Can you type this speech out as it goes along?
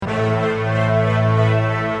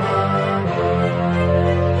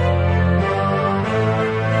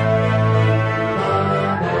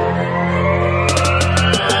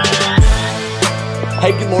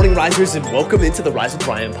risers, and welcome into the Rise with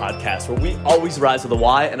Ryan podcast, where we always rise with a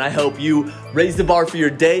Y, and I hope you raise the bar for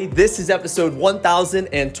your day. This is episode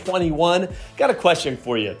 1021. Got a question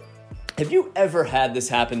for you. Have you ever had this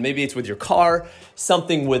happen? Maybe it's with your car,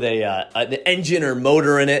 something with an engine or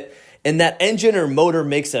motor in it, and that engine or motor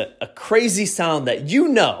makes a crazy sound that you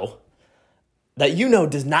know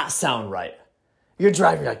does not sound right. You're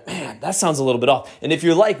driving, you're like, man, that sounds a little bit off. And if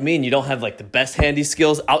you're like me and you don't have like the best handy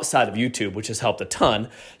skills outside of YouTube, which has helped a ton,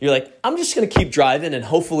 you're like, I'm just going to keep driving and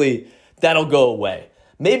hopefully that'll go away.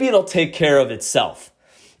 Maybe it'll take care of itself.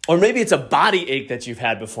 Or maybe it's a body ache that you've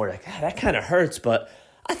had before. Like, that kind of hurts, but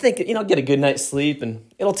I think, get a good night's sleep and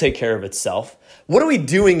it'll take care of itself. What are we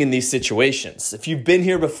doing in these situations? If you've been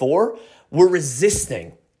here before, we're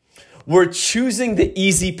resisting. We're choosing the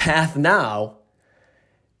easy path now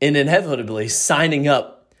and inevitably signing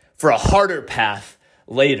up for a harder path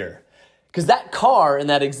later. Because that car in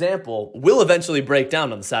that example will eventually break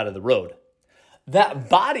down on the side of the road. That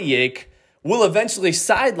body ache will eventually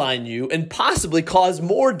sideline you and possibly cause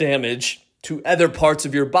more damage to other parts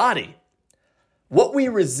of your body. What we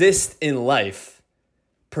resist in life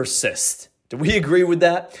persists. Do we agree with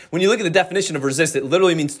that? When you look at the definition of resist, it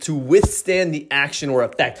literally means to withstand the action or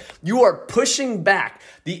effect. You are pushing back.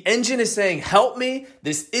 The engine is saying, help me.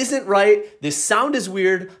 This isn't right. This sound is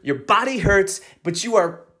weird. Your body hurts, but you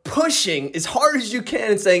are pushing as hard as you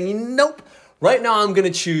can and saying, nope, right now I'm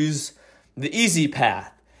going to choose the easy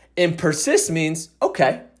path. And persist means,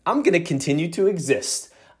 okay, I'm going to continue to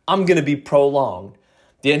exist. I'm going to be prolonged.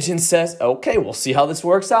 The engine says, okay, we'll see how this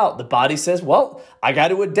works out. The body says, well, I got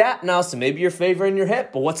to adapt now, so maybe you're favoring your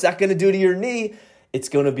hip, but what's that going to do to your knee? It's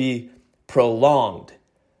going to be prolonged.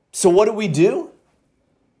 So what do?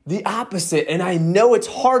 The opposite. And I know it's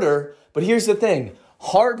harder, but here's the thing.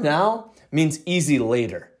 Hard now means easy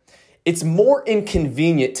later. It's more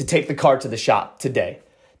inconvenient to take the car to the shop today,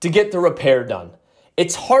 to get the repair done.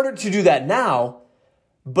 It's harder to do that now,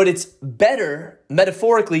 but it's better,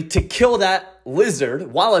 metaphorically, to kill that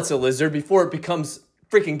lizard while it's a lizard before it becomes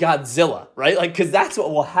freaking Godzilla, right? Because that's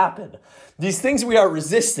what will happen. These things we are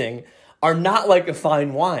resisting are not like a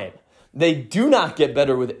fine wine. They do not get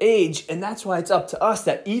better with age, and that's why it's up to us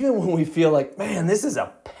that even when we feel like, man, this is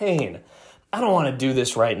a pain, I don't want to do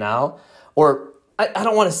this right now, or I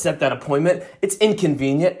don't want to set that appointment, it's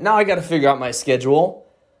inconvenient, now I got to figure out my schedule.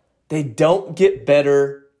 They don't get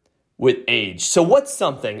better with age. So what's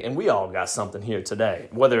something, and we all got something here today,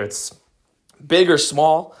 whether it's big or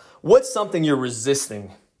small, what's something you're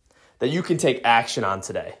resisting that you can take action on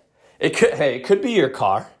today? It could be your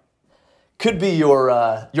car, could be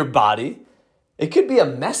your body, it could be a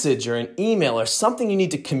message or an email or something you need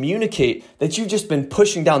to communicate that you've just been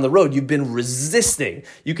pushing down the road. You've been resisting.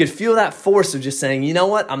 You could feel that force of just saying, you know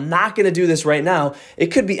what, I'm not going to do this right now. It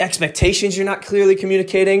could be expectations you're not clearly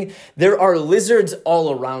communicating. There are lizards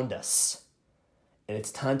all around us, and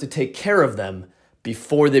it's time to take care of them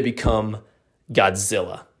before they become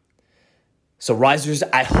Godzilla. So risers,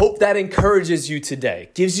 I hope that encourages you today,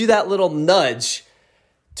 gives you that little nudge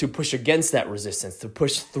to push against that resistance, to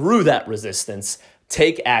push through that resistance,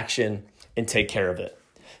 take action, and take care of it.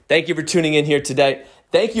 Thank you for tuning in here today.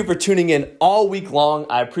 Thank you for tuning in all week long.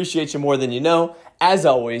 I appreciate you more than you know. As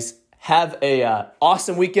always, have a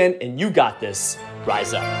awesome weekend, and you got this.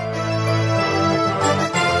 Rise up.